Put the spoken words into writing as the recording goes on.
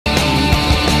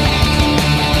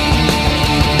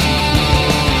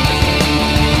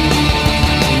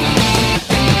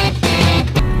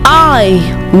I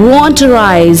want to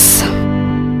rise.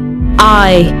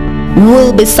 I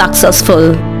will be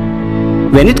successful.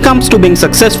 When it comes to being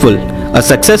successful, a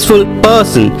successful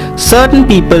person, certain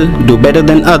people do better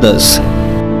than others.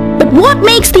 But what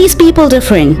makes these people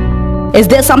different? Is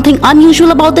there something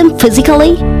unusual about them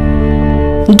physically?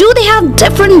 Do they have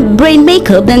different brain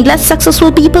makeup than less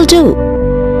successful people do?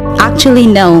 Actually,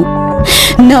 no.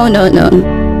 No.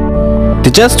 They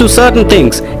just do certain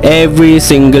things every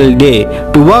single day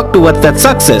to work towards that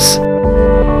success.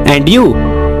 And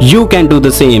you can do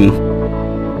the same.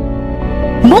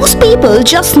 Most people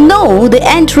just know the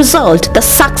end result, the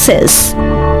success.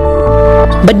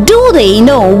 But do they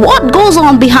know what goes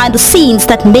on behind the scenes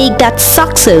that make that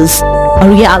success a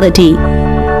reality?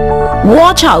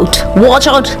 Watch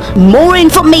out more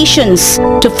informations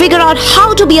to figure out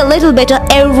how to be a little better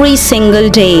every single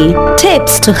day.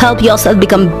 Tips to help yourself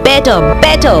become better,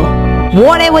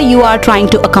 whatever you are trying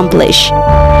to accomplish.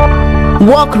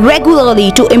 Work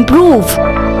regularly to improve.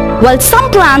 While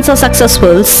some plans are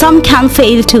successful, some can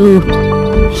fail too.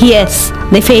 Yes,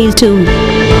 they fail too.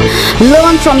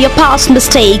 Learn from your past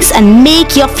mistakes and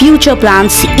make your future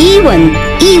plans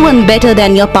even better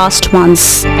than your past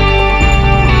ones.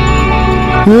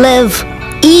 Live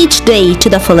each day to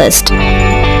the fullest.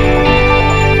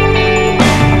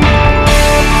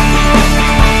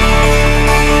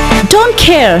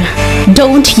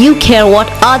 Don't you care what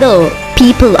other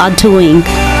people are doing.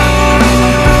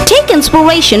 Take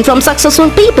inspiration from successful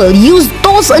people. Use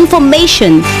those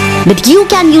information, but you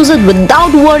can use it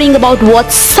without worrying about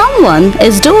what someone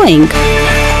is doing.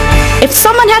 If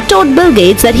someone had told Bill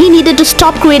Gates that he needed to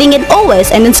stop creating an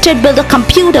OS and instead build a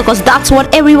computer because that's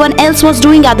what everyone else was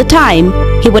doing at the time,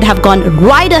 he would have gone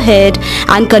right ahead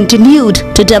and continued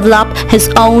to develop his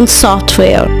own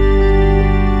software.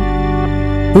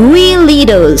 Real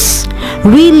leaders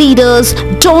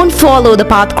don't follow the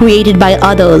path created by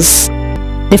others.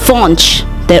 They forge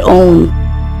their own.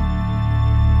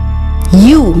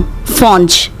 You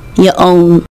forge your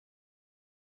own.